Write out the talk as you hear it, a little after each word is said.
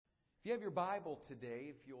If you have your Bible today,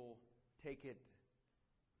 if you'll take it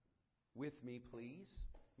with me, please.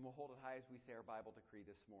 And we'll hold it high as we say our Bible decree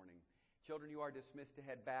this morning. Children, you are dismissed to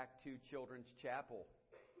head back to Children's Chapel.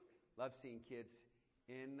 Love seeing kids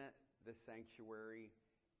in the sanctuary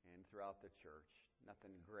and throughout the church.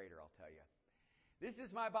 Nothing greater, I'll tell you. This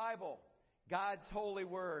is my Bible, God's holy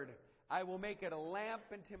word. I will make it a lamp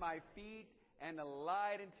unto my feet and a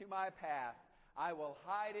light unto my path. I will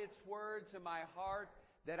hide its words in my heart,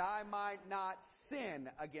 that I might not sin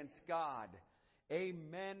against God.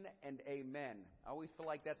 Amen and amen. I always feel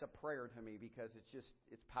like that's a prayer to me because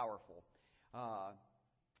it's powerful.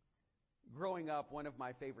 Growing up, one of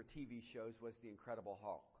my favorite TV shows was The Incredible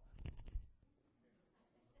Hulk.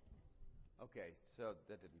 Okay, so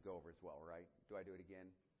that didn't go over as well, right? Do I do it again?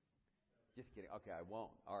 Just kidding. Okay, I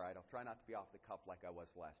won't. All right, I'll try not to be off the cuff like I was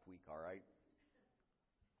last week, all right?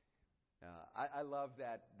 I love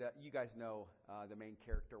that you guys know the main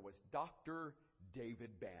character was Dr.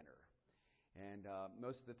 David Banner. And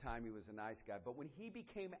most of the time he was a nice guy. But when he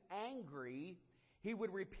became angry, he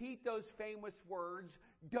would repeat those famous words,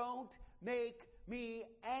 "Don't make me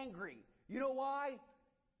angry." You know why?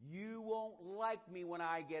 You won't like me when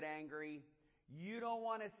I get angry. You don't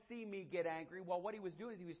want to see me get angry. Well, what he was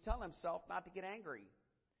doing is he was telling himself not to get angry.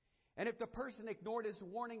 And if the person ignored his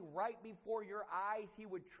warning right before your eyes, he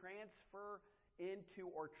would transform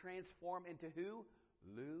into who?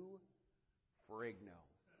 Lou Ferrigno.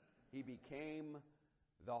 He became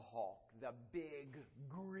the Hulk, the big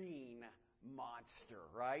green monster,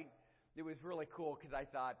 right? It was really cool because I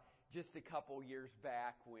thought just a couple years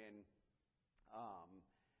back when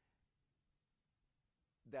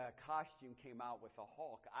the costume came out with the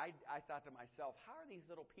Hulk, I thought to myself, how are these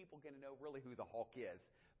little people going to know really who the Hulk is?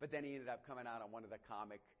 But then he ended up coming out on one of the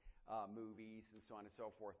comic movies and so on and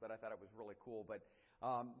so forth. But I thought it was really cool. But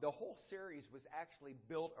the whole series was actually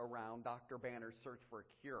built around Dr. Banner's search for a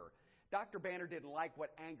cure. Dr. Banner didn't like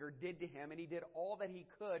what anger did to him, and he did all that he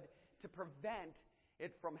could to prevent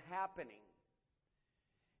it from happening.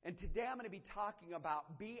 And today I'm going to be talking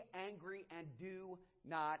about be angry and do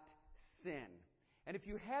not sin. And if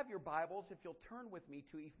you have your Bibles, if you'll turn with me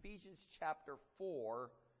to Ephesians chapter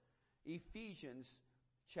 4, Ephesians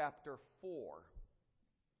chapter 4.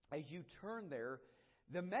 As you turn there,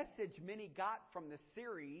 the message many got from the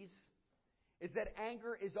series is that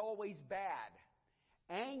anger is always bad.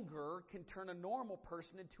 Anger can turn a normal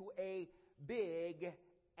person into a big,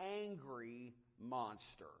 angry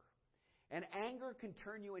monster. And anger can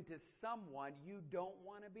turn you into someone you don't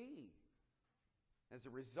want to be. As a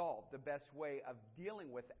result, the best way of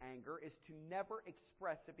dealing with anger is to never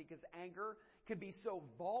express it, because anger can be so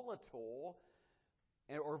volatile.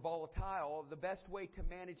 The best way to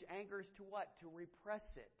manage anger is to what? To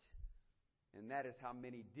repress it. And that is how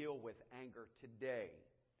many deal with anger today.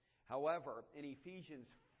 However, in Ephesians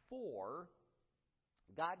 4,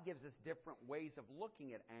 God gives us different ways of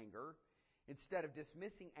looking at anger. Instead of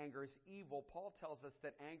dismissing anger as evil, Paul tells us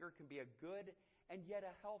that anger can be a good and yet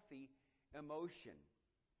a healthy emotion.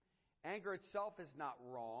 Anger itself is not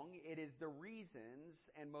wrong. It is the reasons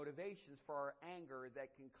and motivations for our anger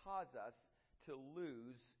that can cause us to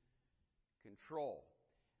lose control.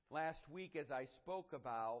 Last week, as I spoke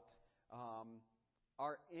about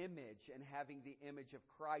our image and having the image of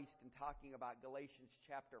Christ and talking about Galatians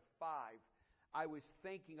chapter 5, I was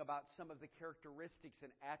thinking about some of the characteristics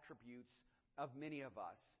and attributes of many of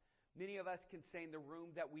us. Many of us can say in the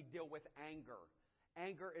room that we deal with anger.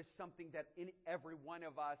 Anger is something that every one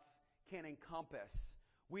of us can encompass.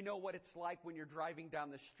 We know what it's like when you're driving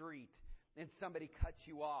down the street and somebody cuts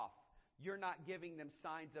you off. You're not giving them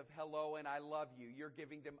signs of hello and I love you. You're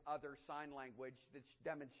giving them other sign language that's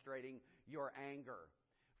demonstrating your anger.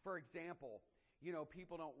 For example,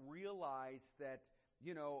 people don't realize that,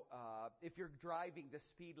 if you're driving the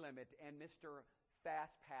speed limit and Mr.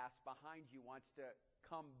 Fast Pass behind you wants to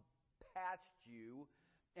come past you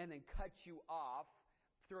and then cut you off,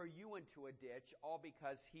 throw you into a ditch, all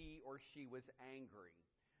because he or she was angry.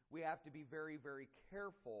 We have to be very, very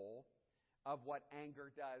careful of what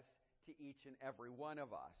anger does to each and every one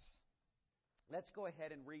of us. Let's go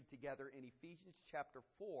ahead and read together in Ephesians chapter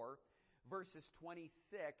 4, verses 26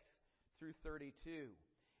 through 32.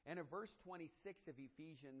 And in verse 26 of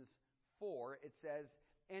Ephesians 4, it says,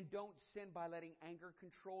 "And don't sin by letting anger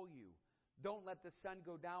control you. Don't let the sun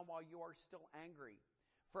go down while you are still angry.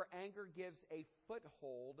 For anger gives a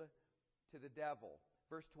foothold to the devil."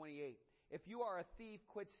 Verse 28, "If you are a thief,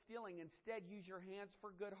 quit stealing. Instead, use your hands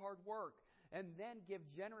for good, hard work, and then give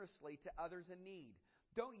generously to others in need.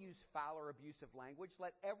 Don't use foul or abusive language.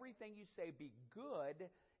 Let everything you say be good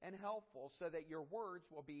and helpful, so that your words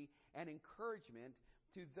will be an encouragement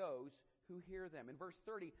to those who hear them. In verse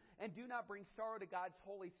 30, and do not bring sorrow to God's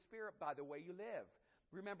Holy Spirit by the way you live.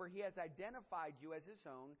 Remember, He has identified you as His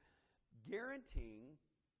own, guaranteeing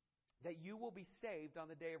that you will be saved on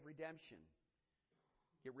the day of redemption.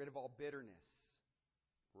 Get rid of all bitterness,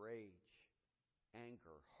 rage,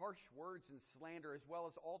 anger, harsh words and slander, as well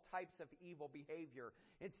as all types of evil behavior.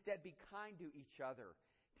 Instead, be kind to each other,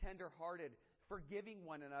 tender-hearted, forgiving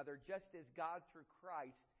one another, just as God through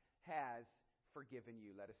Christ has forgiven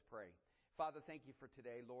you. Let us pray. Father, thank you for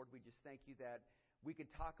today. Lord, we just thank you that we can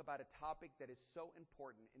talk about a topic that is so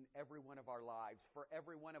important in every one of our lives. For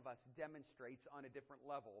every one of us demonstrates on a different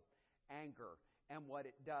level anger and what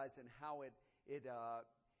it does and how it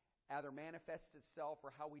either manifests itself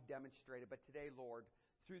or how we demonstrate it. But today, Lord,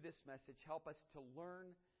 through this message, help us to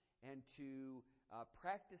learn and to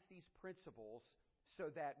practice these principles so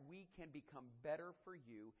that we can become better for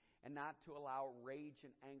you and not to allow rage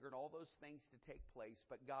and anger and all those things to take place.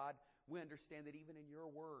 But God, we understand that even in your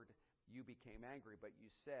word, you became angry. But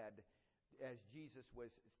you said, as Jesus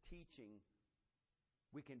was teaching,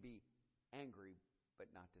 we can be angry but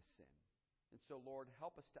not to sin. And so, Lord,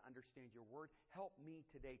 help us to understand your word. Help me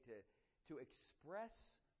today to express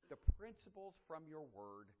the principles from your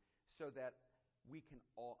word so that we can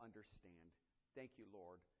all understand. Thank you,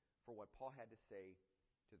 Lord, for what Paul had to say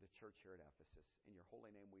to the church here at Ephesus. In your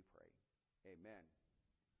holy name we pray. Amen.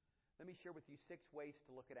 Let me share with you 6 ways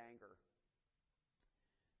to look at anger.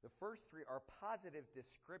 The first 3 are positive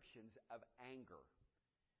descriptions of anger.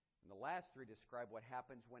 And the last 3 describe what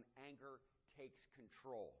happens when anger takes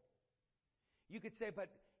control. You could say, but,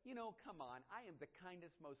 come on, I am the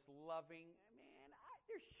kindest, most loving,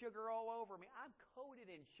 there's sugar all over me. I'm coated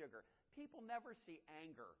in sugar. People never see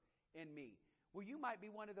anger in me. Well, you might be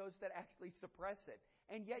one of those that actually suppress it.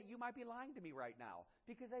 And yet you might be lying to me right now.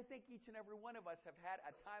 Because I think each and every one of us have had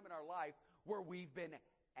a time in our life where we've been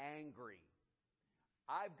angry.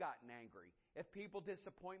 I've gotten angry. If people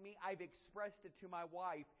disappoint me, I've expressed it to my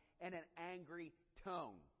wife in an angry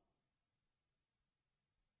tone.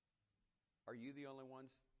 Are you the only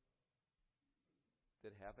ones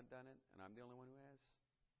that haven't done it, and I'm the only one who has?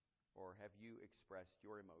 Or have you expressed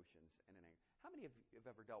your emotions in an anger? How many of you have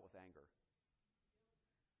ever dealt with anger?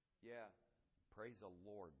 Yeah. Praise the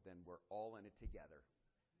Lord. Then we're all in it together.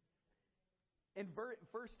 And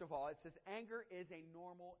first of all, it says anger is a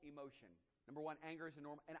normal emotion. Number 1, anger is a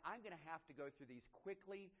normal. And I'm going to have to go through these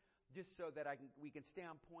quickly just so that we can stay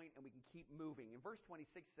on point and we can keep moving. In verse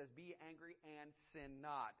 26 it says, be angry and sin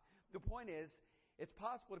not. The point is, it's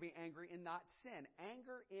possible to be angry and not sin.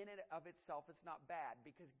 Anger in and of itself is not bad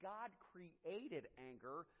because God created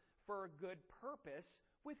anger for a good purpose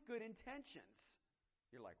with good intentions.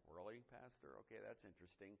 You're like, really, Pastor? Okay, that's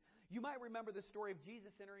interesting. You might remember the story of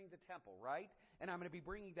Jesus entering the temple, right? And I'm going to be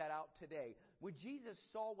bringing that out today. When Jesus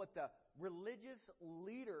saw what the religious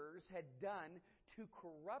leaders had done to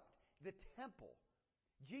corrupt the temple,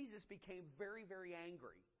 Jesus became very, very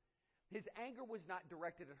angry. His anger was not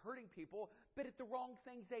directed at hurting people, but at the wrong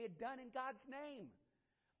things they had done in God's name.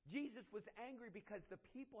 Jesus was angry because the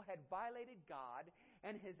people had violated God,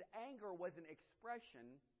 and his anger was an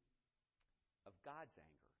expression of God's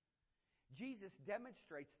anger. Jesus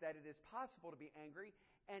demonstrates that it is possible to be angry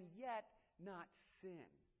and yet not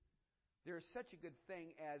sin. There is such a good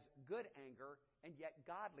thing as good anger and yet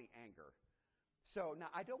godly anger. So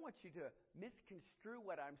now I don't want you to misconstrue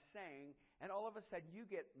what I'm saying, and all of a sudden you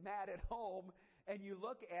get mad at home and you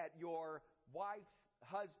look at your wife's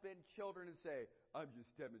husband, children, and say, I'm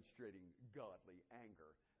just demonstrating godly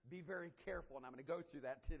anger. Be very careful, and I'm going to go through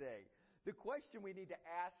that today. The question we need to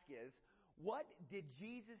ask is, what did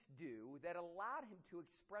Jesus do that allowed him to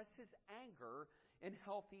express his anger in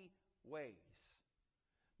healthy ways?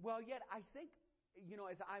 Well, yet I think,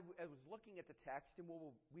 as I was looking at the text, and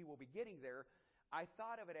we will be getting there, I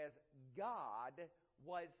thought of it as God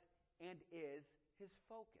was and is his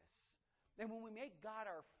focus. And when we make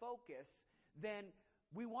God our focus, then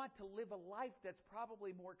we want to live a life that's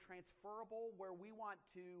probably more transferable, where we want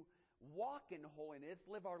to walk in holiness,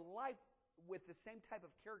 live our life with the same type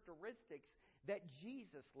of characteristics that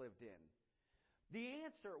Jesus lived in. The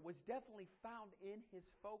answer was definitely found in his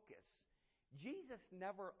focus. Jesus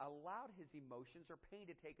never allowed his emotions or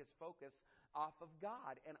pain to take his focus off of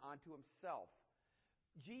God and onto himself.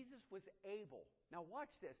 Jesus was able, now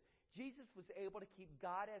watch this, Jesus was able to keep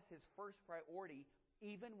God as his first priority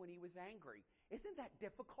even when he was angry. Isn't that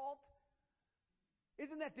difficult?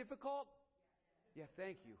 Isn't that difficult? Yeah,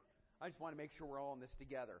 thank you. I just want to make sure we're all in this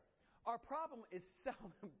together. Our problem is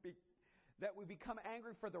seldom that we become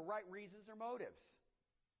angry for the right reasons or motives.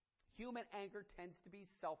 Human anger tends to be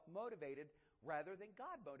self-motivated rather than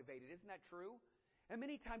God-motivated. Isn't that true? And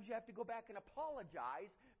many times you have to go back and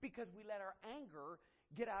apologize because we let our anger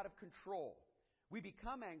get out of control. We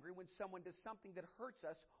become angry when someone does something that hurts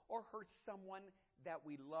us or hurts someone that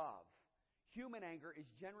we love. Human anger is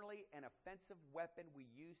generally an offensive weapon we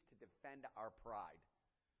use to defend our pride.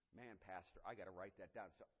 Man, Pastor, I got to write that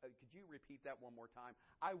down. So could you repeat that one more time?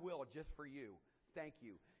 I will, just for you. Thank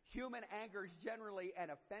you. Human anger is generally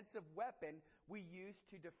an offensive weapon we use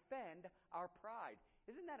to defend our pride.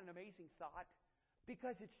 Isn't that an amazing thought?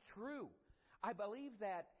 Because it's true. I believe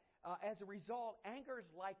that as a result, anger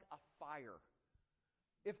is like a fire.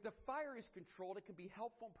 If the fire is controlled, it can be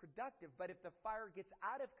helpful and productive. But if the fire gets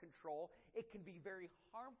out of control, it can be very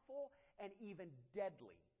harmful and even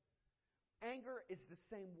deadly. Anger is the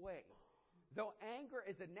same way. Though anger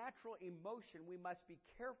is a natural emotion, we must be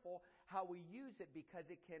careful how we use it because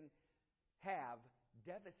it can have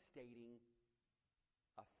devastating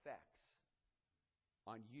effects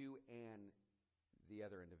on you and the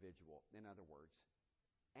other individual. In other words,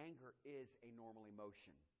 anger is a normal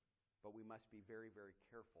emotion, but we must be very, very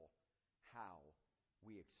careful how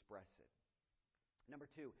we express it. Number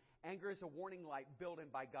 2, anger is a warning light built in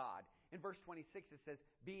by God. In verse 26 it says,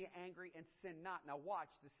 be angry and sin not. Now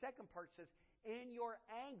watch, the second part says, in your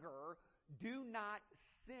anger, do not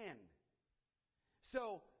sin.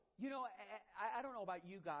 So, I don't know about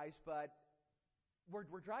you guys, but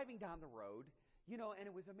we're driving down the road, and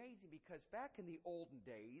it was amazing because back in the olden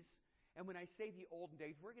days, and when I say the olden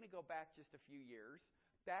days, we're going to go back just a few years,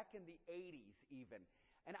 back in the 80s even.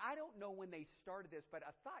 And I don't know when they started this, but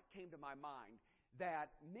a thought came to my mind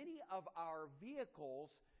that many of our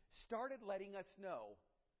vehicles started letting us know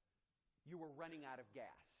you were running out of gas,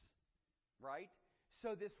 right?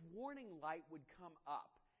 So this warning light would come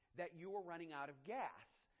up that you were running out of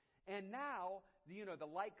gas. And now, the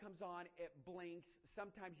light comes on, it blinks.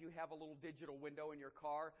 Sometimes you have a little digital window in your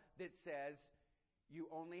car that says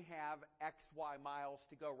you only have XY miles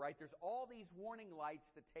to go, right? There's all these warning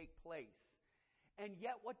lights that take place. And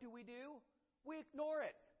yet, what do? We ignore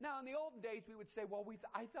it. Now, in the olden days, we would say, well,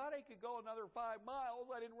 I thought I could go another 5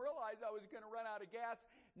 miles. I didn't realize I was going to run out of gas.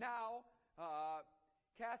 Now,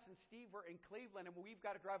 Cass and Steve were in Cleveland, and we've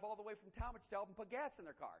got to drive all the way from Talmadge to help them put gas in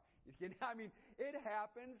their car. I mean, it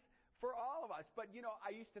happens for all of us. But,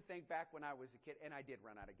 I used to think back when I was a kid, and I did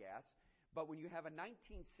run out of gas. But when you have a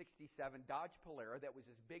 1967 Dodge Polara that was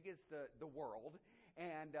as big as the world,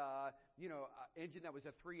 and engine that was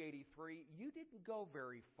a 383, you didn't go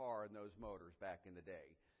very far in those motors back in the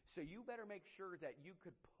day. So you better make sure that you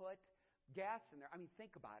could put gas in there. I mean,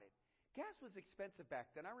 think about it. Gas was expensive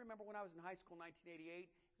back then. I remember when I was in high school in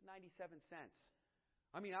 1988, 97 cents.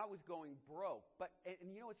 I mean, I was going broke. But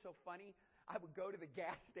and what's so funny? I would go to the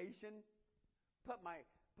gas station, put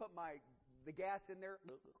the gas in there.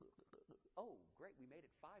 Oh, great, we made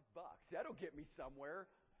it $5. That'll get me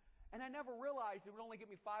somewhere. And I never realized it would only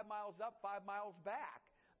get me 5 miles up, 5 miles back.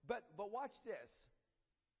 But watch this.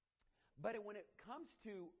 But when it comes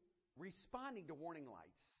to responding to warning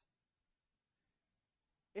lights,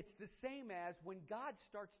 it's the same as when God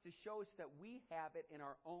starts to show us that we have it in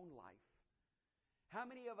our own life. How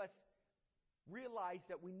many of us realize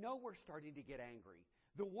that we know we're starting to get angry?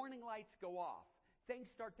 The warning lights go off. Things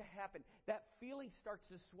start to happen. That feeling starts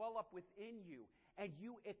to swell up within you, and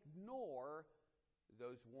you ignore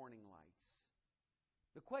those warning lights.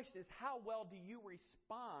 The question is, how well do you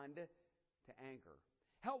respond to anger?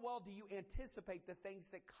 How well do you anticipate the things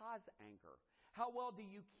that cause anger? How well do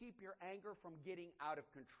you keep your anger from getting out of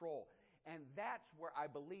control? And that's where I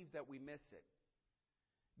believe that we miss it.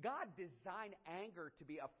 God designed anger to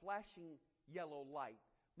be a flashing yellow light,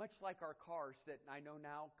 much like our cars that I know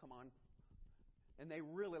now, come on, and they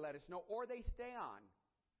really let us know, or they stay on.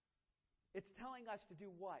 It's telling us to do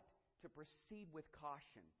what? To proceed with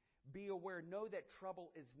caution. Be aware. Know that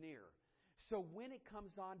trouble is near. So when it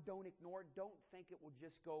comes on, don't ignore it. Don't think it will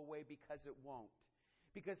just go away, because it won't.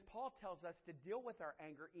 Because Paul tells us to deal with our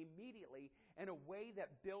anger immediately in a way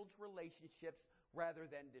that builds relationships rather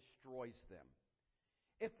than destroys them.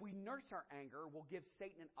 If we nurse our anger, we'll give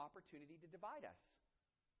Satan an opportunity to divide us.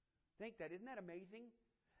 Think that. Isn't that amazing?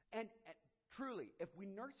 And truly, if we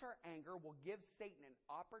nurse our anger, we'll give Satan an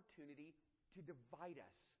opportunity to divide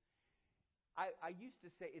us. I used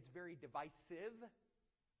to say it's very divisive,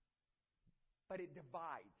 but it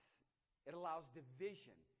divides. It allows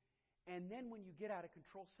division. And then when you get out of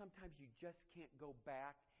control, sometimes you just can't go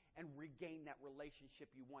back and regain that relationship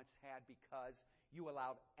you once had because you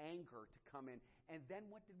allowed anger to come in. And then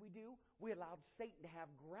what did we do? We allowed Satan to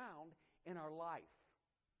have ground in our life.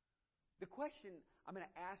 The question I'm going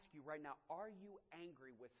to ask you right now, are you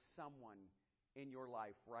angry with someone in your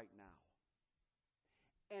life right now?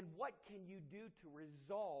 And what can you do to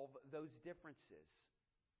resolve those differences?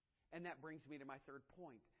 And that brings me to my third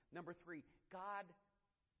point. Number 3,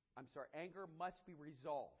 anger must be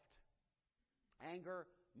resolved. Anger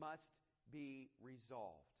must be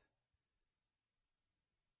resolved.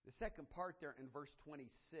 The second part there in verse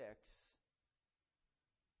 26,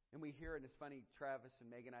 and we hear, and it's funny, Travis and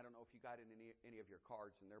Megan, I don't know if you got in any of your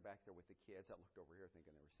cards, and they're back there with the kids. I looked over here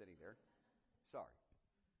thinking they were sitting there. Sorry.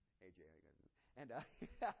 AJ, how you guys doing? And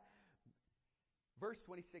verse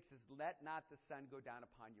 26 is, let not the sun go down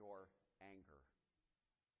upon your anger.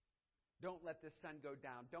 Don't let the sun go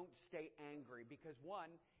down. Don't stay angry. Because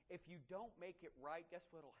one, if you don't make it right, guess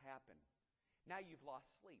what will happen? Now you've lost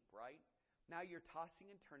sleep, right? Now you're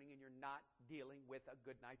tossing and turning and you're not dealing with a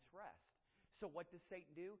good night's rest. So what does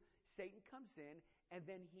Satan do? Satan comes in and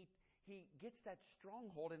then he gets that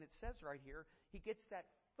stronghold, and it says right here, he gets that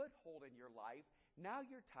foothold in your life. Now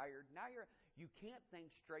you're tired. Now you can't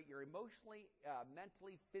think straight. You're emotionally,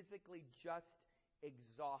 mentally, physically just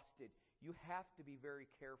exhausted. You have to be very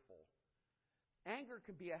careful. Anger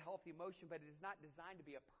can be a healthy emotion, but it is not designed to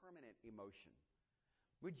be a permanent emotion.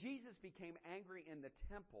 When Jesus became angry in the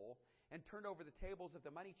temple and turned over the tables of the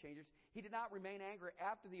money changers, he did not remain angry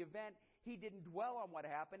after the event. He didn't dwell on what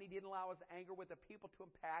happened. He didn't allow his anger with the people to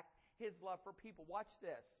impact his love for people. Watch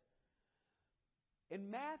this. In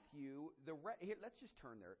Matthew, let's just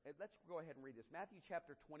turn there. Let's go ahead and read this. Matthew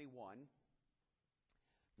chapter 21.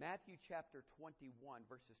 Matthew chapter 21,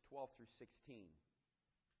 verses 12 through 16.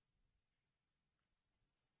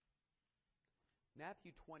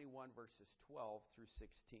 Matthew 21, verses 12 through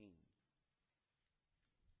 16.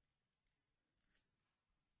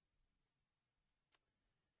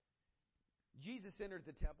 Jesus entered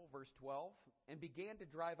the temple, verse 12, and began to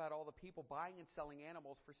drive out all the people buying and selling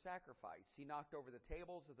animals for sacrifice. He knocked over the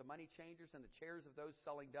tables of the money changers and the chairs of those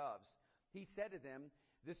selling doves. He said to them,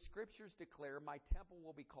 the scriptures declare, my temple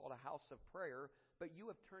will be called a house of prayer, but you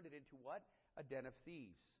have turned it into what? A den of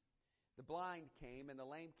thieves. The blind came and the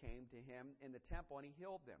lame came to him in the temple, and he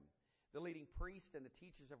healed them. The leading priests and the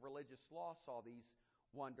teachers of religious law saw these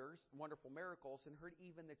wonderful miracles, and heard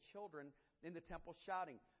even the children in the temple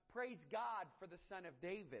shouting, praise God for the Son of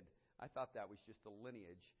David. I thought that was just the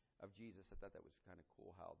lineage of Jesus. I thought that was kind of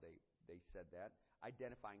cool how they said that,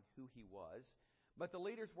 identifying who he was. But the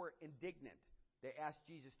leaders were indignant. They asked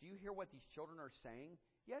Jesus, do you hear what these children are saying?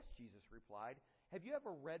 Yes, Jesus replied. Have you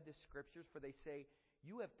ever read the scriptures? For they say,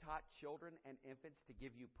 you have taught children and infants to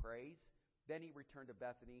give you praise. Then he returned to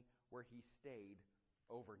Bethany, where he stayed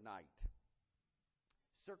overnight.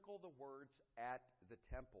 Circle the words at the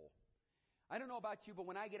temple. I don't know about you, but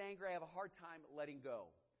when I get angry, I have a hard time letting go.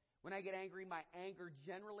 When I get angry, my anger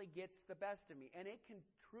generally gets the best of me, and it can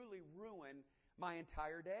truly ruin my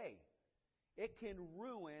entire day. It can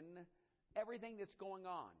ruin everything that's going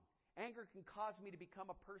on. Anger can cause me to become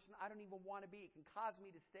a person I don't even want to be. It can cause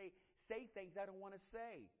me to say things I don't want to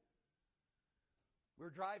say.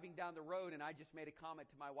 We're driving down the road, and I just made a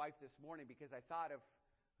comment to my wife this morning because I thought of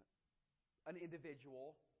an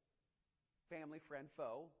individual, family, friend,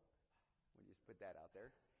 foe. We'll just put that out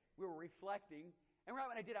there. We were reflecting, and right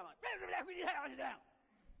when I did, I'm like,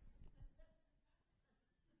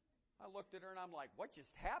 I looked at her, and I'm like, what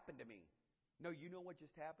just happened to me? No, you know what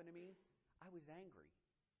just happened to me? I was angry.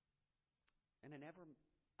 And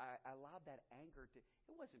I allowed that anger to,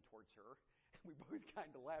 it wasn't towards her. And we both kind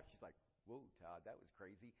of laughed. She's like, whoa, Todd, that was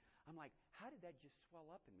crazy. I'm like, how did that just swell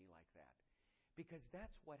up in me like that? Because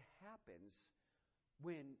that's what happens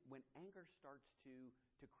when anger starts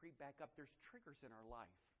to creep back up. There's triggers in our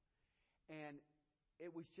life. And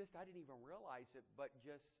it was just, I didn't even realize it, but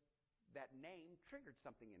just that name triggered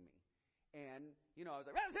something in me. And, I was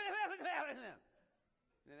like,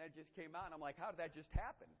 and that just came out, and I'm like, how did that just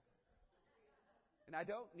happen? And I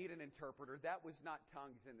don't need an interpreter. That was not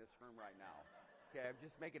tongues in this room right now. Okay, I'm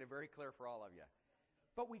just making it very clear for all of you.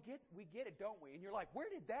 But we get it, don't we? And you're like, where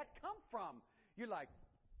did that come from? You're like,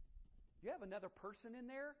 you have another person in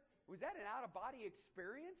there? Was that an out-of-body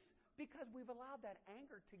experience? Because we've allowed that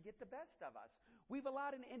anger to get the best of us. We've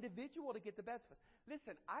allowed an individual to get the best of us.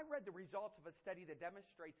 Listen, I read the results of a study that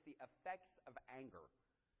demonstrates the effects of anger.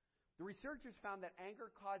 The researchers found that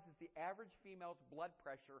anger causes the average female's blood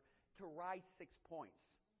pressure to rise 6 points.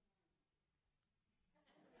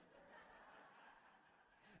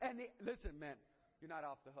 And listen, man, you're not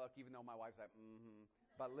off the hook, even though my wife's like, mm-hmm.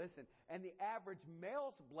 But listen, and the average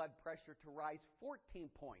male's blood pressure to rise 14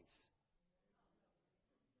 points.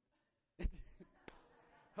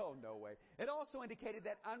 Oh, no way. It also indicated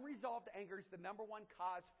that unresolved anger is the number one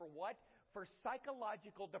cause for what? For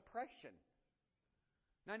psychological depression.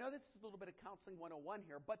 Now, I know this is a little bit of counseling 101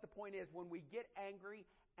 here, but the point is when we get angry,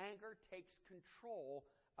 anger takes control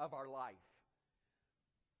of our life.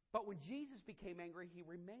 But when Jesus became angry, he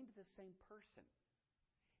remained the same person.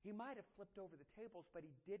 He might have flipped over the tables, but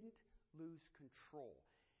he didn't lose control.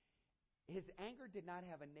 His anger did not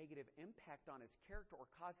have a negative impact on his character or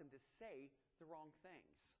cause him to say the wrong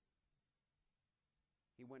things.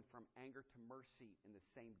 He went from anger to mercy in the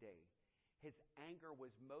same day. His anger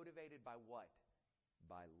was motivated by what?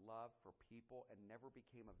 By love for people, and never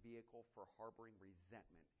became a vehicle for harboring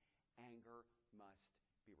resentment. Anger must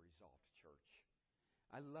be resolved, church.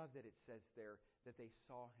 I love that it says there that they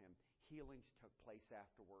saw him. Healings took place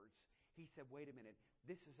afterwards. He said, wait a minute,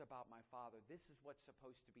 this is about my Father. This is what's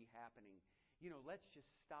supposed to be happening. Let's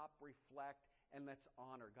just stop, reflect, and let's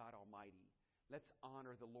honor God Almighty. Let's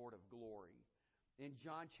honor the Lord of glory. In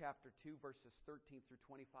John chapter 2, verses 13 through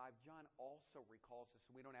 25, John also recalls this.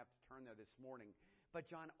 We don't have to turn there this morning.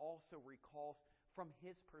 But John also recalls from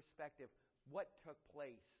his perspective what took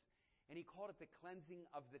place. And he called it the cleansing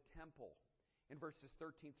of the temple. In verses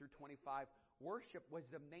 13 through 25, worship was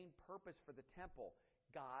the main purpose for the temple,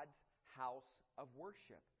 God's house of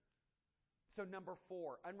worship. So number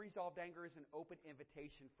 4, unresolved anger is an open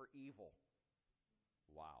invitation for evil.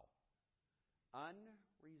 Wow.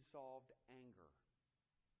 Unresolved anger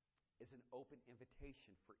is an open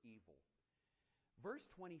invitation for evil. Verse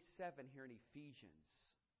 27 here in Ephesians,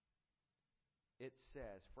 it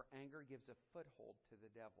says, for anger gives a foothold to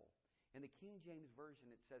the devil. In the King James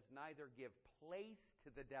Version, it says, neither give place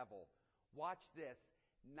to the devil. Watch this.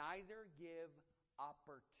 Neither give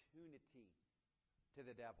opportunity to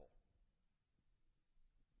the devil.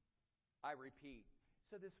 I repeat.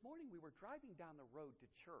 So this morning we were driving down the road to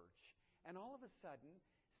church, and all of a sudden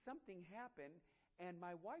something happened, and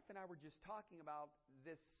my wife and I were just talking about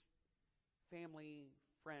this family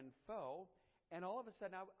friend foe, and all of a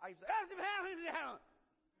sudden I said,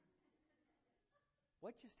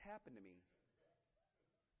 what just happened to me?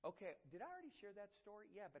 Okay, did I already share that story?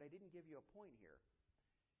 Yeah, but I didn't give you a point here.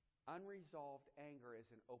 Unresolved anger is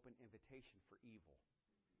an open invitation for evil.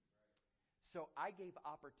 So I gave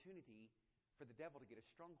opportunity for the devil to get a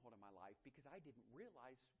stronghold in my life because I didn't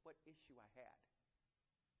realize what issue I had.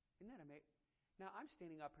 Isn't that amazing? Now, I'm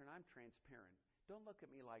standing up here and I'm transparent. Don't look at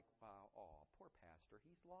me like, wow, oh, poor pastor,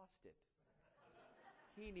 he's lost it.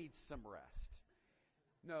 He needs some rest.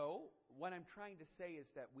 No, what I'm trying to say is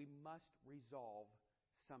that we must resolve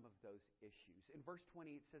some of those issues. In verse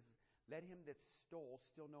 20, it says, let him that stole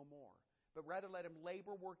steal no more, but rather let him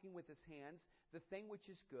labor, working with his hands, the thing which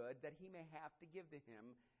is good, that he may have to give to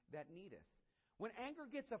him that needeth. When anger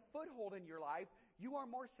gets a foothold in your life, you are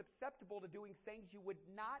more susceptible to doing things you would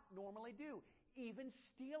not normally do, even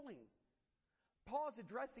stealing. Paul's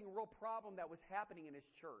addressing a real problem that was happening in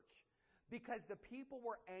his church. Because the people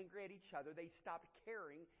were angry at each other, they stopped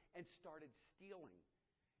caring and started stealing.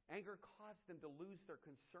 Anger caused them to lose their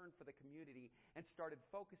concern for the community and started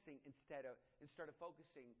focusing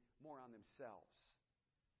more on themselves.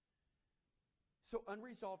 So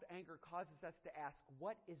unresolved anger causes us to ask,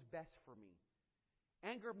 what is best for me?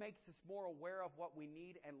 Anger makes us more aware of what we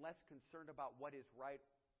need and less concerned about what is right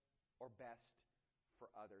or best for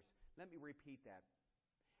others. Let me repeat that.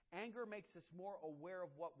 Anger makes us more aware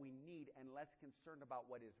of what we need and less concerned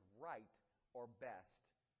about what is right or best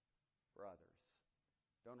for others.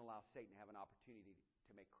 Don't allow Satan to have an opportunity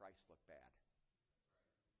to make Christ look bad.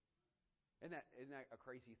 Isn't that a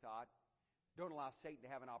crazy thought? Don't allow Satan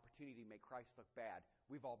to have an opportunity to make Christ look bad.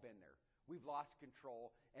 We've all been there. We've lost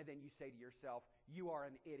control, and then you say to yourself, you are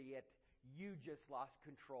an idiot. You just lost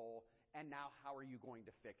control, and now how are you going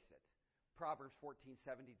to fix it? Proverbs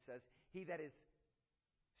 14:17 says, he that is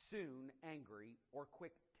soon angry or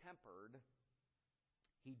quick-tempered,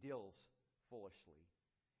 he deals foolishly.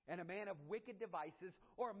 And a man of wicked devices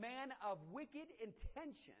or a man of wicked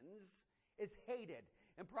intentions is hated.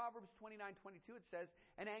 In Proverbs 29:22 it says,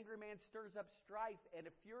 an angry man stirs up strife, and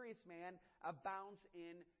a furious man abounds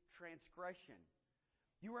in transgression.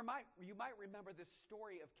 You might remember the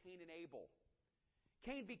story of Cain and Abel.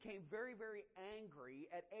 Cain became very, very angry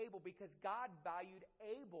at Abel because God valued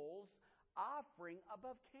Abel's offering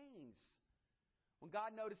above Cain's. When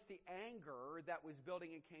God noticed the anger that was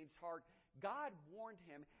building in Cain's heart, God warned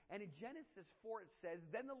him. And in Genesis 4 it says,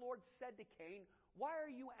 then the Lord said to Cain, why are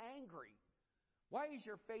you angry? Why is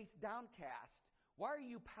your face downcast? Why are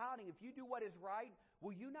you pouting? If you do what is right,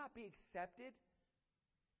 will you not be accepted?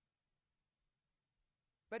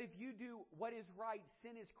 But if you do what is right,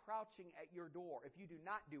 sin is crouching at your door. If you do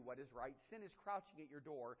not do what is right, sin is crouching at your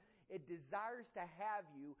door. It desires to have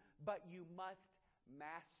you, but you must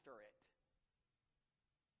master it.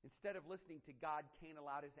 Instead of listening to God, Cain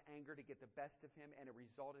allowed his anger to get the best of him, and it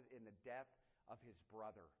resulted in the death of his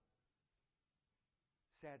brother.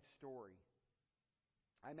 Sad story.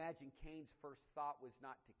 I imagine Cain's first thought was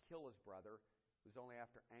not to kill his brother. It was only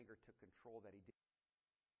after anger took control that he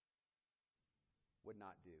would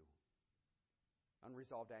not do.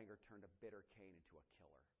 Unresolved anger turned a bitter Cain into a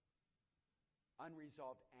killer.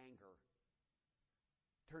 Unresolved anger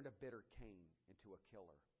turned a bitter Cain into a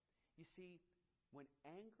killer. You see, when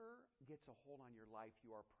anger gets a hold on your life,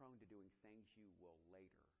 you are prone to doing things you will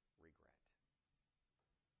later regret.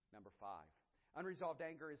 Number 5, unresolved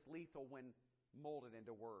anger is lethal when molded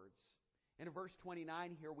into words. In verse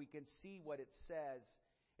 29 here, we can see what it says.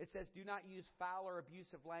 It says, do not use foul or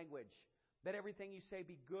abusive language. Let everything you say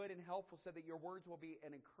be good and helpful so that your words will be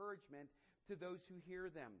an encouragement to those who hear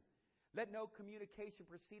them. Let no communication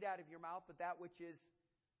proceed out of your mouth, but that which is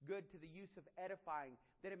good to the use of edifying,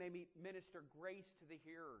 that it may minister grace to the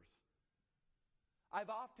hearers. I've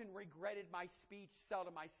often regretted my speech,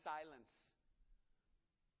 seldom my silence.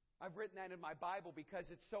 I've written that in my Bible because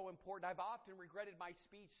it's so important. I've often regretted my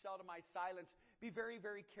speech, seldom my silence. Be very,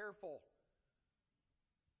 very careful.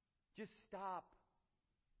 Just stop.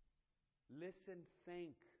 Listen,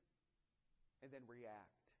 think, and then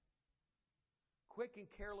react. Quick and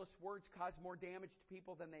careless words cause more damage to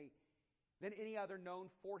people than any other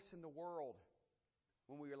known force in the world.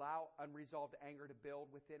 When we allow unresolved anger to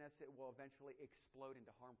build within us, it will eventually explode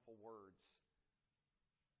into harmful words.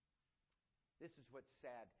 This is what's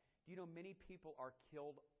sad. Do you know many people are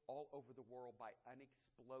killed all over the world by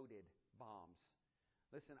unexploded bombs?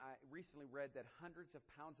 Listen, I recently read that hundreds of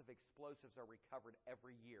pounds of explosives are recovered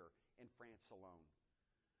every year in France alone.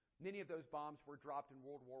 Many of those bombs were dropped in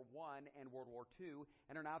World War I and World War II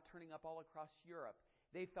and are now turning up all across Europe.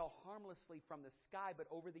 They fell harmlessly from the sky, but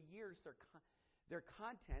over the years their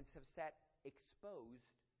contents have sat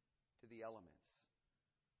exposed to the elements.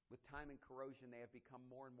 With time and corrosion, they have become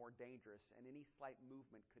more and more dangerous, and any slight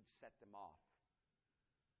movement could set them off.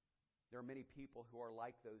 There are many people who are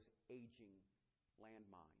like those aging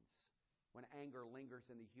landmines. When anger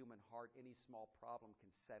lingers in the human heart, any small problem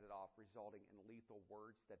can set it off, resulting in lethal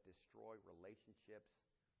words that destroy relationships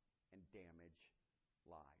and damage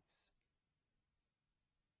lives.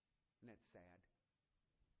 Isn't that sad?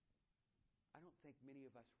 I don't think many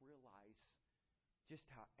of us realize just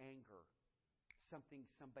how anger, something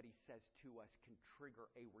somebody says to us, can trigger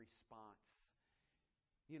a response.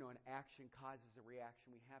 You know, an action causes a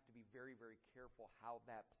reaction. We have to be very, very careful how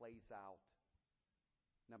that plays out.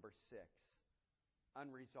 Number 6,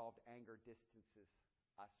 unresolved anger distances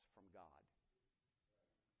us from God.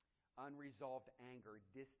 Unresolved anger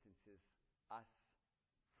distances us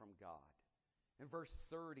from God. In verse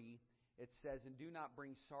 30, it says, and do not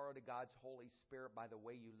bring sorrow to God's Holy Spirit by the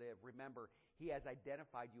way you live. Remember, He has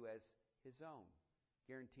identified you as His own,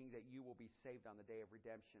 guaranteeing that you will be saved on the day of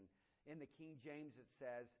redemption. In the King James it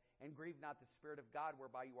says, and grieve not the Spirit of God,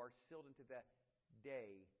 whereby you are sealed into the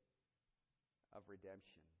day of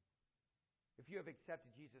redemption. If you have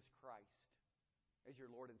accepted Jesus Christ as your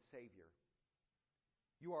Lord and Savior,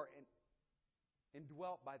 you are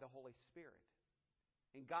indwelt by the Holy Spirit.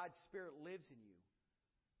 And God's Spirit lives in you.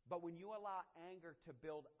 But when you allow anger to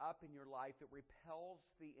build up in your life, it repels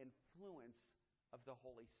the influence of the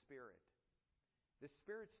Holy Spirit. The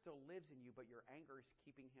Spirit still lives in you, but your anger is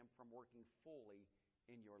keeping Him from working fully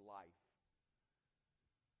in your life.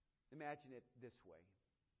 Imagine it this way.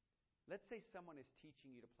 Let's say someone is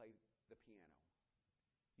teaching you to play the piano.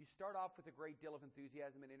 You start off with a great deal of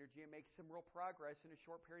enthusiasm and energy and make some real progress in a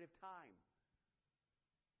short period of time.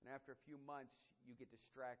 And after a few months, you get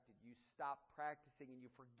distracted. You stop practicing and you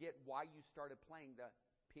forget why you started playing the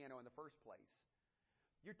piano in the first place.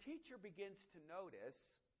 Your teacher begins to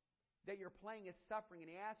notice that your playing is suffering, and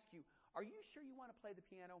he asks you, are you sure you want to play the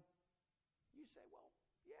piano? You say, well,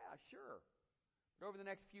 yeah, sure. But over the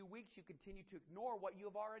next few weeks, you continue to ignore what you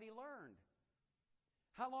have already learned.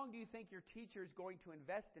 How long do you think your teacher is going to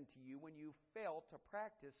invest into you when you fail to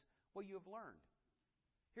practice what you have learned?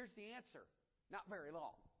 Here's the answer. Not very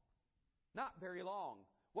long. Not very long.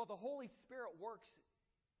 Well, the Holy Spirit works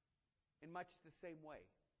in much the same way.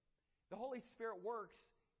 The Holy Spirit works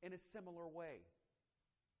in a similar way.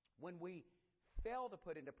 When we fail to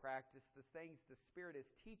put into practice the things the Spirit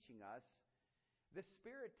is teaching us, the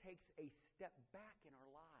Spirit takes a step back in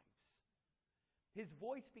our lives. His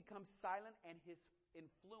voice becomes silent and His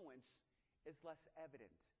influence is less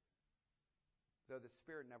evident. Though the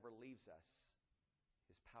Spirit never leaves us,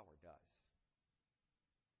 His power does.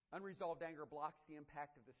 Unresolved anger blocks the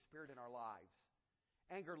impact of the Spirit in our lives.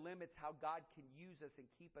 Anger limits how God can use us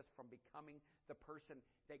and keep us from becoming the person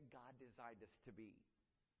that God designed us to be.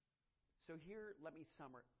 So here, let me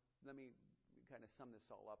kind of sum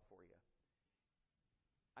this all up for you.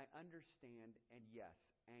 I understand, and yes,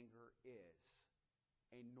 anger is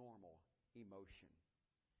a normal emotion.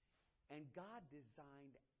 And God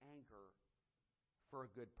designed anger for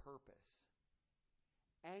a good purpose.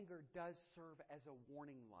 Anger does serve as a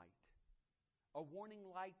warning light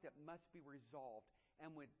that must be resolved.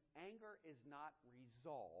 And when anger is not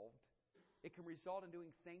resolved, it can result in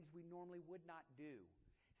doing things we normally would not do,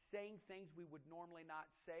 saying things we would normally not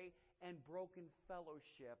say, and broken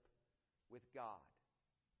fellowship with God.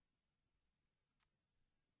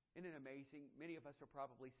 Isn't it amazing? Many of us are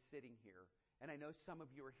probably sitting here, and I know some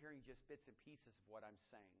of you are hearing just bits and pieces of what I'm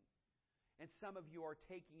saying. And some of you are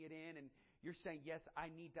taking it in, and you're saying, yes, I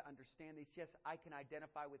need to understand these. Yes, I can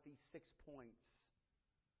identify with these 6 points.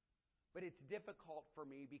 But it's difficult for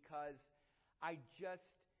me because I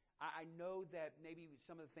know that maybe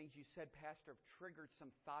some of the things you said, Pastor, have triggered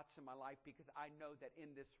some thoughts in my life, because I know that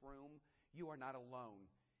in this room, you are not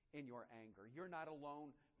alone in your anger. You're not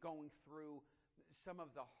alone going through some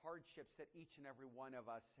of the hardships that each and every one of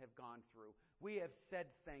us have gone through. We have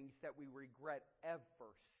said things that we regret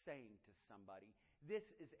ever saying to somebody. This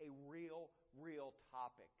is a real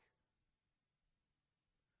topic.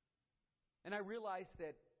 And I realize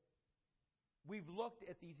that we've looked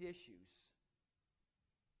at these issues,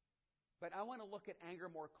 but I want to look at anger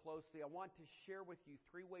more closely. I want to share with you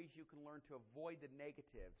 3 ways you can learn to avoid the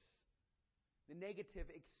negatives, the negative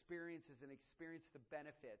experiences, and experience the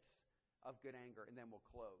benefits of good anger, and then we'll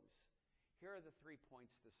close. Here are the 3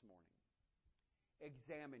 points this morning.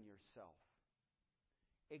 Examine yourself.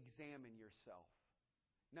 Examine yourself.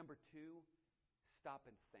 Number 2, stop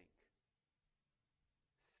and think.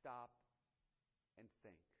 Stop and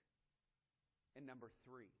think. And number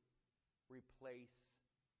 3, replace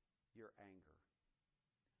your anger.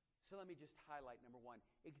 So let me just highlight number 1.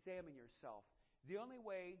 Examine yourself. The only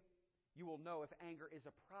way you will know if anger is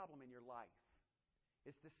a problem in your life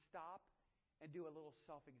is to stop and do a little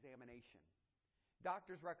self-examination.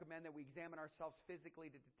 Doctors recommend that we examine ourselves physically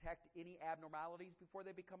to detect any abnormalities before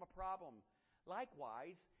they become a problem.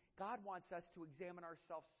 Likewise, God wants us to examine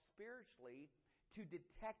ourselves spiritually to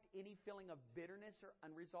detect any feeling of bitterness or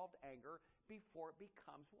unresolved anger before it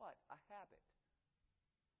becomes what? A habit.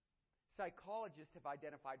 Psychologists have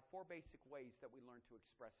identified 4 basic ways that we learn to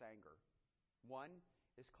express anger. 1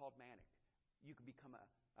 is called manic. You can become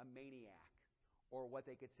a maniac, or what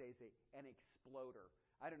they could say is an exploder.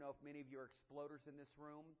 I don't know if many of you are exploders in this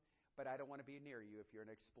room, but I don't want to be near you if you're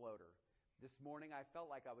an exploder. This morning I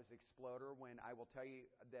felt like I was an exploder when I will tell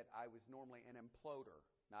you that I was normally an imploder,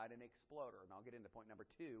 not an exploder. And I'll get into point number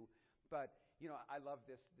 2. But, I love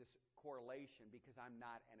this correlation because I'm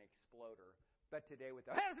not an exploder. But today with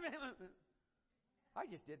the I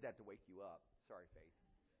just did that to wake you up. Sorry, Faith.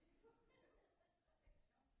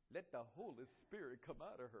 Let the Holy Spirit come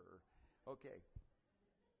out of her. Okay.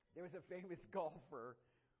 There was a famous golfer,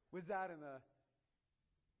 was out on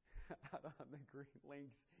the green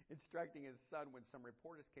links instructing his son when some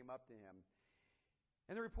reporters came up to him.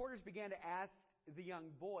 And the reporters began to ask the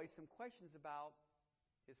young boy some questions about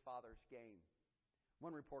his father's game.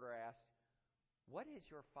 One reporter asked, "What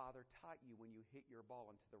has your father taught you when you hit your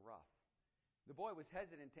ball into the rough?" The boy was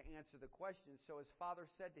hesitant to answer the question, so his father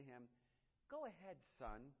said to him, "Go ahead,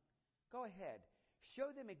 son. Go ahead.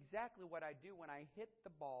 Show them exactly what I do when I hit the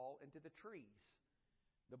ball into the trees."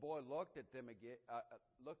 The boy looked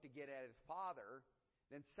again at his father,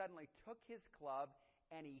 then suddenly took his club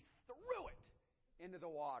and he threw it into the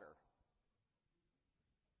water.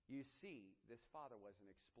 You see, this father was an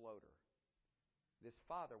exploder. This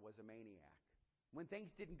father was a maniac. When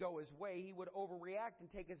things didn't go his way, he would overreact and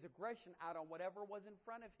take his aggression out on whatever was in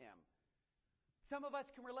front of him. Some of us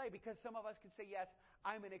can relate because some of us can say, yes,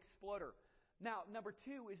 I'm an exploder. Now, number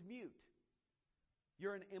 2 is mute.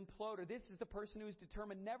 You're an imploder. This is the person who is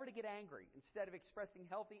determined never to get angry. Instead of expressing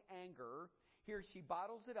healthy anger, he or she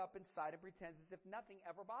bottles it up inside and pretends as if nothing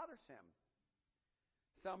ever bothers him.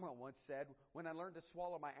 Someone once said, "When I learned to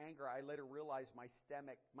swallow my anger, I later realized my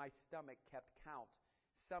stomach kept count."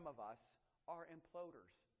 Some of us are imploders.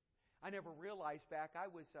 I never realized back, I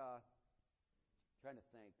was trying to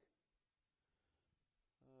think.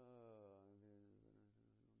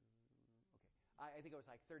 I think I was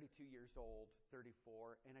like 32 years old,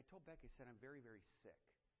 34, and I told Becky, I said, I'm very, very sick.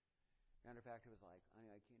 Matter of fact, it was like,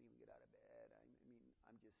 I can't even get out of bed.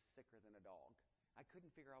 I'm just sicker than a dog. I couldn't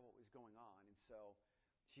figure out what was going on, and so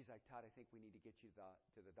she's like, Todd, I think we need to get you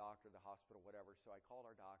to the doctor, the hospital, whatever. So I called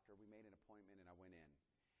our doctor. We made an appointment, and I went in.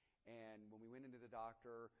 And when we went into the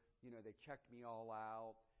doctor, they checked me all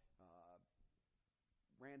out,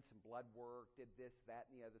 ran some blood work, did this, that,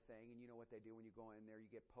 and the other thing. And you know what they do when you go in there. You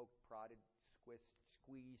get poked, prodded,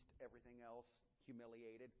 squeezed, everything else,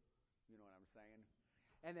 humiliated. You know what I'm saying?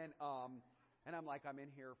 And then, and I'm like, I'm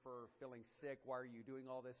in here for feeling sick. Why are you doing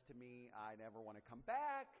all this to me? I never want to come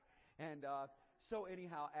back. And so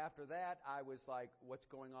anyhow, after that, I was like, what's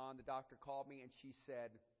going on? The doctor called me, and she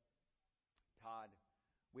said, Todd,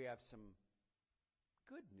 we have some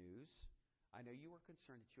good news. I know you were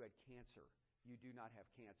concerned that you had cancer. You do not have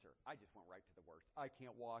cancer. I just went right to the worst. I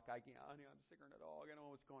can't walk. I can't. Honey, I'm sicker than a dog. I don't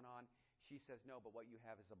know what's going on. She says, no, but what you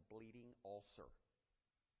have is a bleeding ulcer.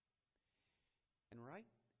 And right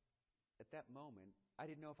at that moment, I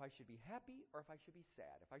didn't know if I should be happy or if I should be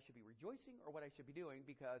sad, if I should be rejoicing or what I should be doing,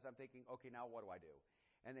 because I'm thinking, okay, now what do I do?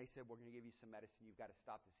 And they said, we're going to give you some medicine. You've got to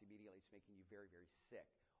stop this immediately. It's making you very, very sick.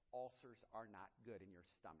 Ulcers are not good in your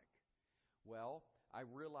stomach. Well, I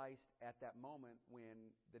realized at that moment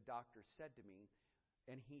when the doctor said to me,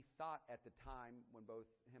 and he thought at the time when both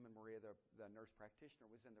him and Maria, the nurse practitioner,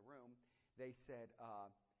 was in the room, they said,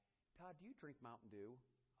 Todd, do you drink Mountain Dew?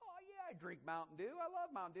 Oh, yeah, I drink Mountain Dew. I love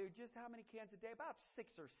Mountain Dew. Just how many cans a day? About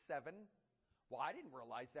 6 or 7. Well, I didn't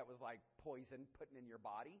realize that was like poison putting in your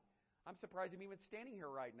body. I'm surprised I'm even standing here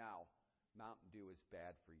right now. Mountain Dew is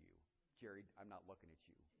bad for you. Jerry, I'm not looking at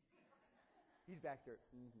you. He's back there.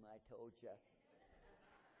 I told you.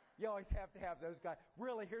 You always have to have those guys.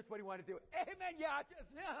 Really, here's what he wanted to do. Amen. Yeah,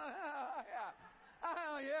 yeah.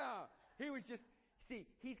 Oh, yeah. He was just, see,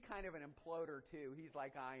 he's kind of an imploder, too. He's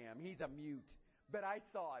like I am. He's a mute. But I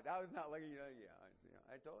saw it. I was not looking,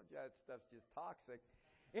 I told you that stuff's just toxic.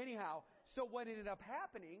 Anyhow, so what ended up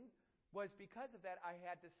happening was because of that, I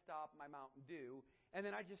had to stop my Mountain Dew. And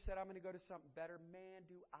then I just said, I'm going to go to something better. Man,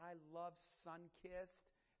 do I love Sunkist.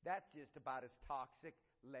 That's just about as toxic.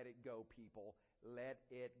 Let it go, people. Let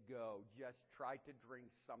it go. Just try to drink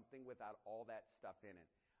something without all that stuff in it.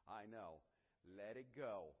 I know. Let it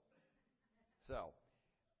go. So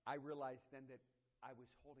I realized then that I was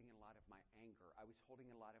holding in a lot of my anger. I was holding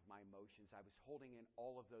in a lot of my emotions. I was holding in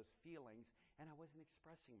all of those feelings, and I wasn't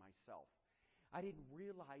expressing myself. I didn't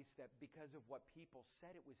realize that because of what people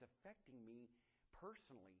said, it was affecting me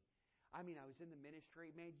personally. I mean, I was in the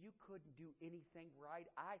ministry. Man, you couldn't do anything right.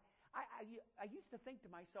 I used to think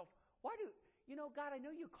to myself, God, I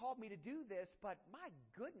know you called me to do this, but my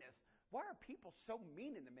goodness, why are people so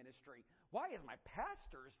mean in the ministry? Why is my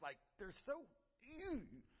pastors like, they're so,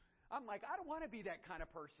 I'm like, I don't want to be that kind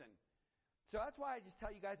of person. So that's why I just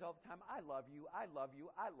tell you guys all the time, I love you, I love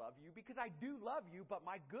you, I love you, because I do love you, but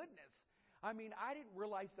my goodness, I mean, I didn't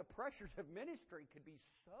realize the pressures of ministry could be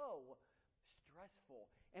so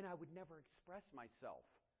stressful, and I would never express myself.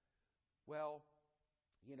 Well,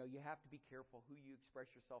 you have to be careful who you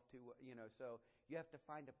express yourself to, so you have to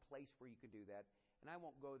find a place where you can do that. And I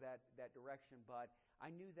won't go that direction, but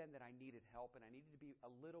I knew then that I needed help, and I needed to be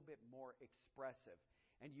a little bit more expressive.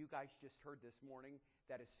 And you guys just heard this morning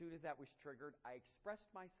that as soon as that was triggered, I expressed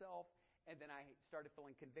myself, and then I started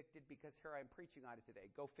feeling convicted because here I am preaching on it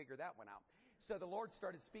today. Go figure that one out. So the Lord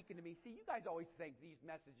started speaking to me. See, you guys always think these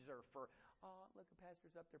messages are for, look, the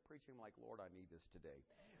pastor's up there preaching. I'm like, Lord, I need this today.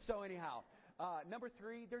 So anyhow, number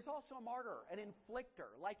 3, there's also a martyr, an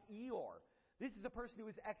inflictor, like Eeyore. This is a person who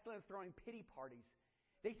is excellent at throwing pity parties.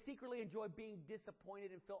 They secretly enjoy being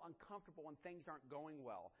disappointed and feel uncomfortable when things aren't going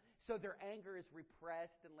well. So their anger is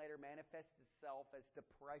repressed and later manifests itself as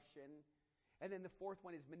depression. And then the 4th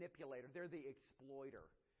one is manipulator. They're the exploiter.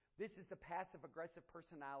 This is the passive-aggressive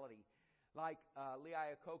personality. Like Lee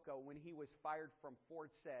Iacocca, when he was fired from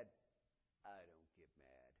Ford, said, I don't get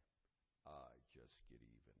mad. I just get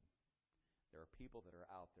even. There are people that are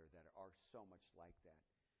out there that are so much like that.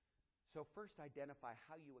 So first, identify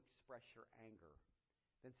how you express your anger.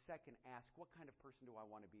 Then second, ask, what kind of person do I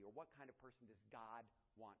want to be? Or what kind of person does God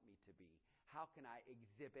want me to be? How can I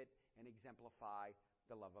exhibit and exemplify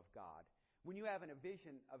the love of God? When you have a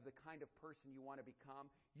vision of the kind of person you want to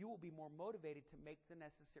become, you will be more motivated to make the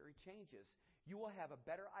necessary changes. You will have a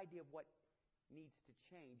better idea of what needs to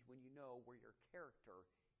change when you know where your character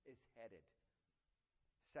is headed.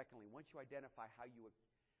 Secondly, once you identify how you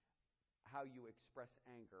express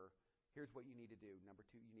anger, here's what you need to do. Number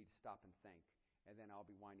 2, you need to stop and think. And then I'll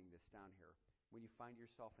be winding this down here. When you find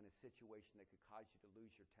yourself in a situation that could cause you to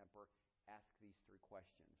lose your temper, ask these 3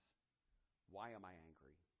 questions. Why am I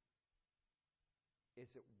angry? Is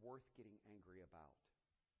it worth getting angry about?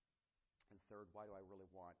 And third, what do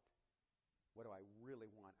I really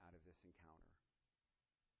want out of this encounter?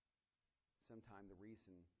 Sometimes the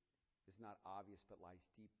reason is not obvious but lies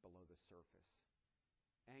deep below the surface.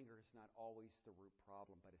 Anger is not always the root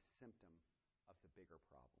problem, but a symptom of the bigger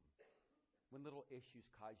problem. When little issues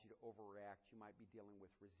cause you to overreact, you might be dealing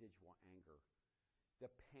with residual anger.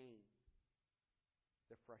 The pain,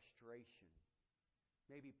 the frustration,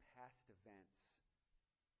 maybe past events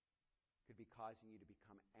could be causing you to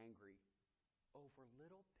become angry over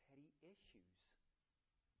little petty issues.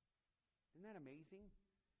 Isn't that amazing?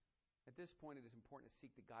 At this point, it is important to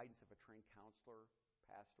seek the guidance of a trained counselor,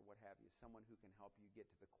 pastor, what have you, someone who can help you get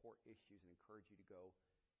to the core issues and encourage you to go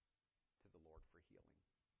to the Lord for healing.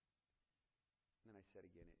 And then I said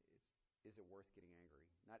again, is it worth getting angry?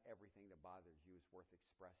 Not everything that bothers you is worth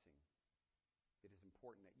expressing. It is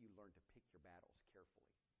important that you learn to pick your battles carefully.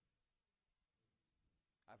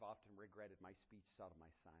 I've often regretted my speech, sought of my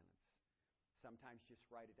silence. Sometimes just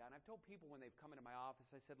write it down. I've told people when they've come into my office,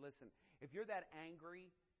 I said, listen, if you're that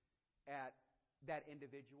angry at that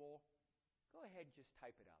individual, go ahead and just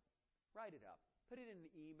type it up. Write it up. Put it in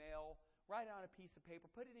an email. Write it on a piece of paper.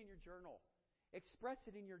 Put it in your journal. Express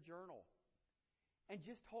it in your journal. And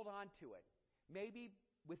just hold on to it. Maybe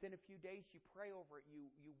within a few days you pray over it.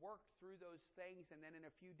 You work through those things, and then in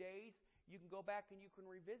a few days you can go back and you can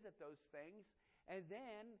revisit those things. And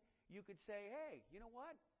then you could say, hey, you know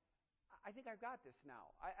what? I think I've got this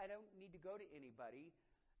now. I don't need to go to anybody.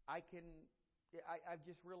 I've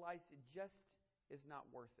just realized it just is not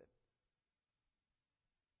worth it.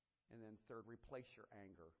 And then third, replace your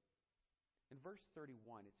anger. In verse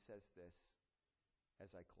 31, it says this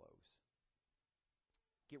as I close.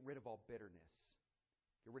 Get rid of all bitterness.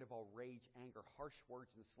 Get rid of all rage, anger, harsh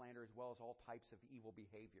words, and slander, as well as all types of evil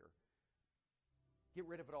behavior. Get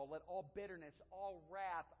rid of it all. Let all bitterness, all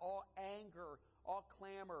wrath, all anger, all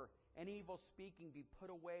clamor, and evil speaking be put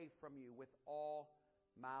away from you with all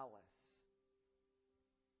malice.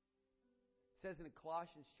 It says in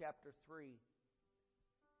Colossians chapter 3,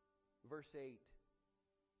 verse 8,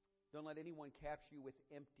 don't let anyone capture you with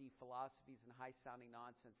empty philosophies and high-sounding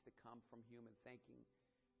nonsense that come from human thinking,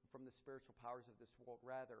 from the spiritual powers of this world.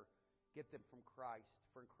 Rather, get them from Christ.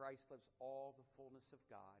 For in Christ lives all the fullness of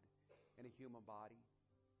God in a human body.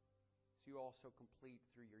 So you also complete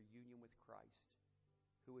through your union with Christ,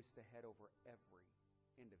 who is the head over every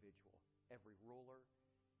individual, every ruler,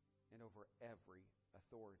 and over every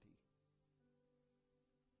authority.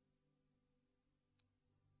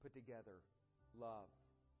 Put together love,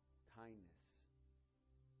 kindness.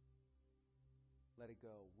 Let it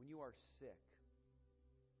go. When you are sick,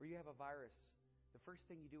 or you have a virus, the first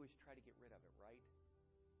thing you do is try to get rid of it, right?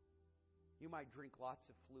 You might drink lots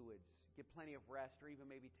of fluids, get plenty of rest, or even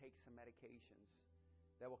maybe take some medications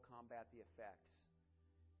that will combat the effects.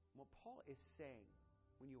 What Paul is saying,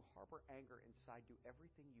 when you harbor anger inside, do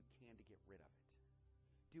everything you can to get rid of it.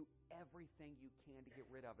 Do everything you can to get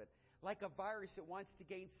rid of it. Like a virus, it wants to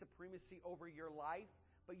gain supremacy over your life,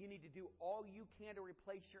 but you need to do all you can to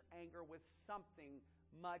replace your anger with something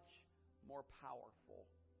much more powerful.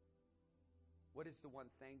 What is the one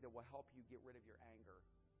thing that will help you get rid of your anger?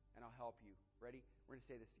 And I'll help you. Ready? We're going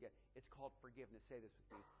to say this together. It's called forgiveness. Say this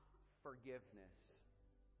with me. Forgiveness.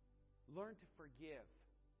 Learn to forgive.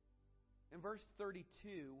 In verse 32,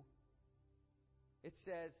 it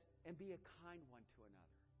says, and be a kind one to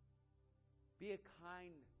another. Be a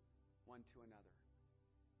kind one to another.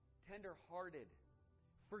 Tender-hearted.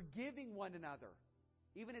 Forgiving one another.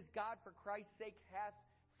 Even as God, for Christ's sake, hath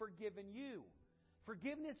forgiven you.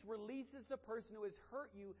 Forgiveness releases the person who has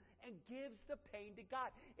hurt you and gives the pain to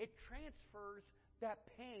God. It transfers that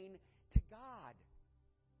pain to God.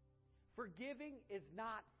 Forgiving is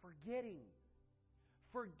not forgetting.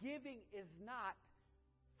 Forgiving is not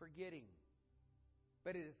forgetting.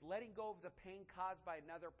 But it is letting go of the pain caused by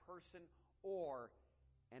another person or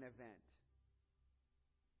an event.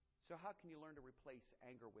 So how can you learn to replace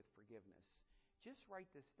anger with forgiveness? Just write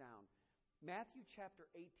this down. Matthew chapter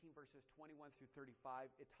 18, verses 21 through 35,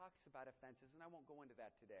 it talks about offenses, and I won't go into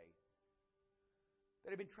that today. But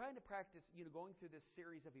I've been trying to practice, going through this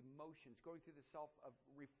series of emotions, going through the self of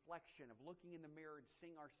reflection, of looking in the mirror and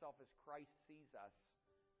seeing ourselves as Christ sees us.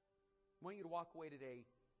 I want you to walk away today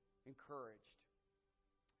encouraged.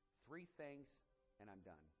 3 things, and I'm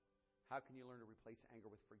done. How can you learn to replace anger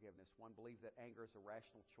with forgiveness? 1, believe that anger is a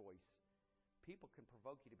rational choice. People can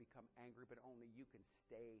provoke you to become angry, but only you can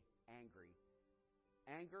stay angry.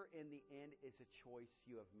 Anger, in the end, is a choice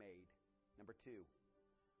you have made. Number 2,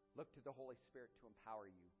 look to the Holy Spirit to empower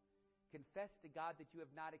you. Confess to God that you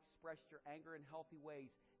have not expressed your anger in healthy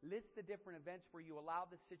ways. List the different events where you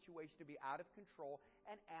allowed the situation to be out of control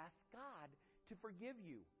and ask God to forgive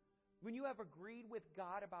you. When you have agreed with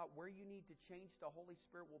God about where you need to change, the Holy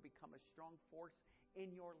Spirit will become a strong force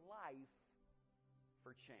in your life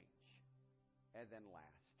for change. And then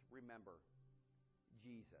last, remember,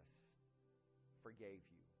 Jesus forgave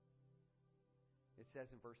you. It says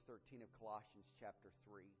in verse 13 of Colossians chapter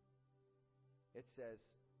 3, it says,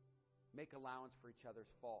 make allowance for each other's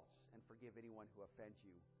faults and forgive anyone who offends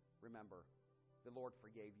you. Remember, The Lord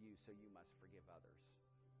forgave you, so you must forgive others.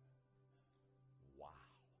 Wow.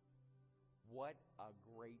 What a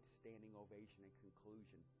great standing ovation and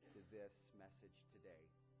conclusion to this message today.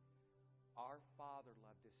 Our Father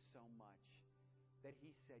loved us so much that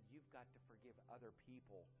He said, you've got to forgive other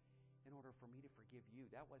people in order for me to forgive you.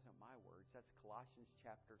 That wasn't my words. That's Colossians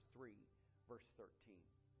chapter 3, verse 13.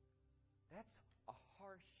 That's a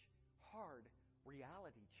harsh, hard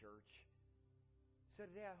reality, church. So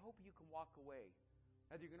today I hope you can walk away.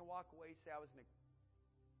 Whether you're going to walk away, say, I was an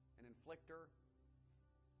inflictor.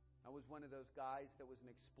 I was one of those guys that was an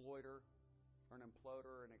exploiter or an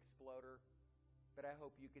imploder or an exploder. But I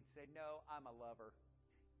hope you could say, no, I'm a lover.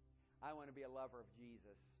 I want to be a lover of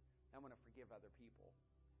Jesus. I want to forgive other people.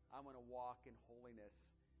 I want to walk in holiness.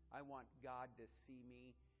 I want God to see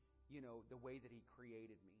me, the way that He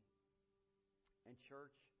created me. And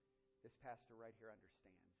church, this pastor right here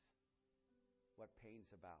understands what pain's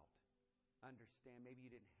about. Understand, maybe you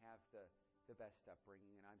didn't have the best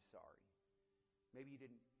upbringing, and I'm sorry. Maybe you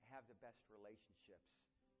didn't have the best relationships,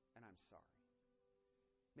 and I'm sorry.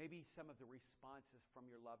 Maybe some of the responses from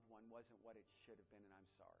your loved one wasn't what it should have been, and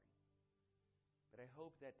I'm sorry. But I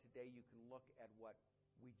hope that today you can look at what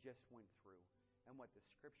we just went through and what the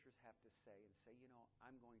Scriptures have to say and say,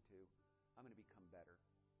 I'm going to become better.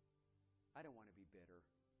 I don't want to be bitter,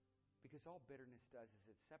 because all bitterness does is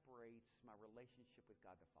it separates my relationship with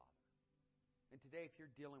God the Father. And today, if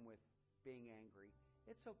you're dealing with being angry,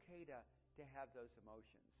 it's okay to have those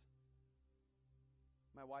emotions.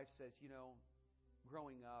 My wife says,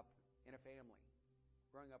 growing up in a family,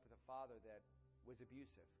 growing up with a father that was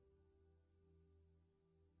abusive,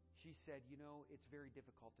 she said, it's very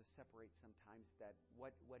difficult to separate sometimes that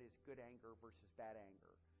what is good anger versus bad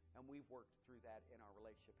anger. And we've worked through that in our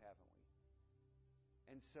relationship, haven't we?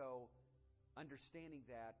 And so, understanding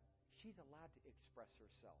that, she's allowed to express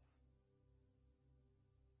herself.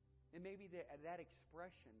 And maybe that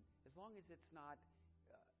expression, as long as it's not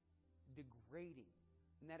degrading,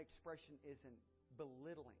 and that expression isn't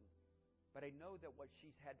belittling, but I know that what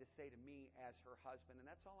she's had to say to me as her husband, and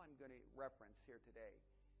that's all I'm going to reference here today,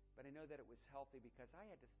 but I know that it was healthy because I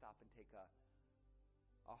had to stop and take a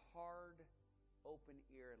hard, open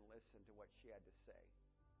ear and listen to what she had to say.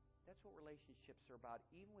 That's what relationships are about,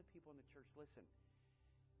 even with people in the church. Listen,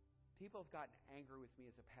 people have gotten angry with me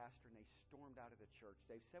as a pastor, and they stormed out of the church.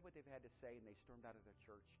 They've said what they've had to say, and they stormed out of the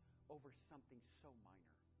church over something so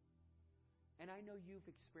minor. And I know you've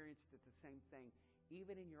experienced it, the same thing,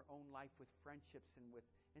 even in your own life with friendships and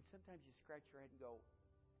sometimes you scratch your head and go,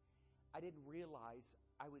 I didn't realize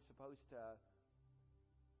I was supposed to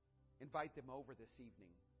invite them over this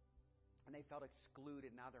evening. And they felt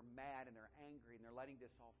excluded. Now they're mad and they're angry and they're letting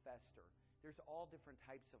this all fester. There's all different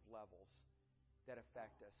types of levels that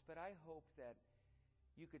affect us. But I hope that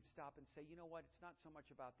you could stop and say, you know what? It's not so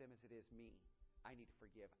much about them as it is me. I need to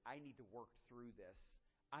forgive. I need to work through this.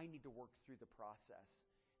 I need to work through the process.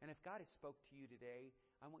 And if God has spoke to you today,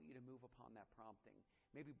 I want you to move upon that prompting.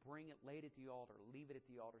 Maybe bring it, lay it at the altar, leave it at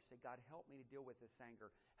the altar. Say, God, help me to deal with this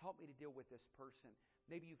anger. Help me to deal with this person.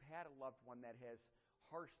 Maybe you've had a loved one that has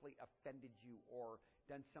harshly offended you or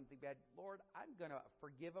done something bad. Lord, I'm going to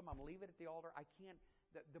forgive them. I'm going to leave it at the altar. I can't.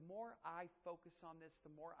 The more I focus on this,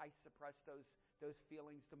 the more I suppress those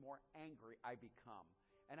feelings, the more angry I become.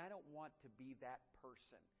 And I don't want to be that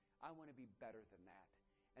person. I want to be better than that.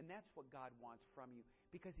 And that's what God wants from you,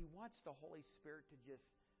 because He wants the Holy Spirit to just,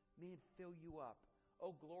 fill you up.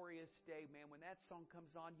 Oh, glorious day, man. When that song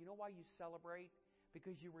comes on, you know why you celebrate?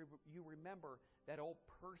 Because you remember that old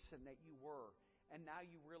person that you were. And now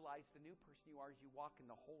you realize the new person you are as you walk in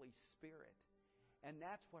the Holy Spirit. And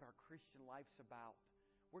that's what our Christian life's about.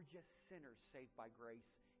 We're just sinners saved by grace.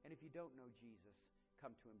 And if you don't know Jesus,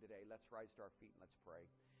 come to Him today. Let's rise to our feet and let's pray.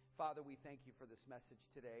 Father, we thank You for this message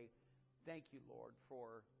today. Thank You, Lord,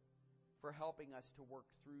 for helping us to work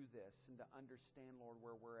through this and to understand, Lord,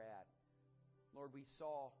 where we're at. Lord, we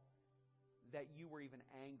saw that You were even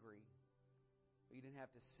angry. You didn't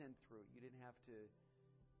have to sin through it. You didn't have to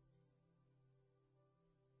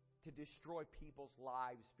destroy people's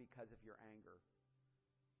lives because of Your anger.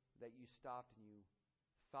 That You stopped and You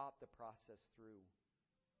thought the process through.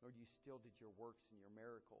 Lord, You still did Your works and Your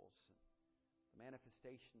miracles. The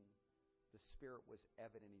manifestation, the Spirit was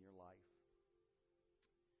evident in Your life.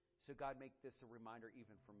 So God, make this a reminder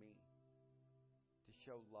even for me to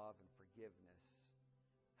show love and forgiveness.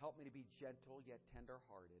 Help me to be gentle yet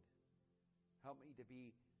tender-hearted. Help me to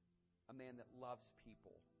be a man that loves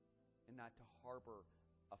people and not to harbor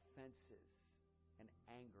offenses and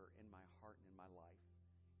anger in my heart and in my life.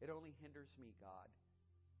 It only hinders me, God.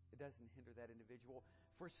 It doesn't hinder that individual.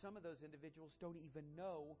 For some of those individuals don't even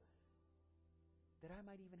know that I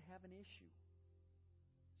might even have an issue.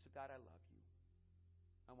 So God, I love you.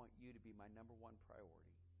 I want you to be my number one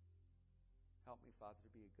priority. Help me, Father,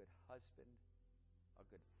 to be a good husband, a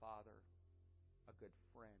good father, a good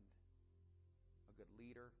friend, a good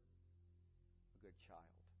leader, a good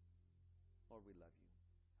child. Lord, we love you.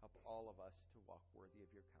 Help all of us to walk worthy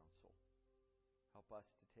of your counsel. Help us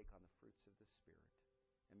to take on the fruits of the Spirit,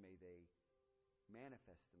 and may they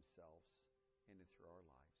manifest themselves in and through our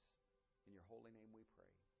lives. In your holy name we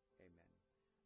pray. Amen.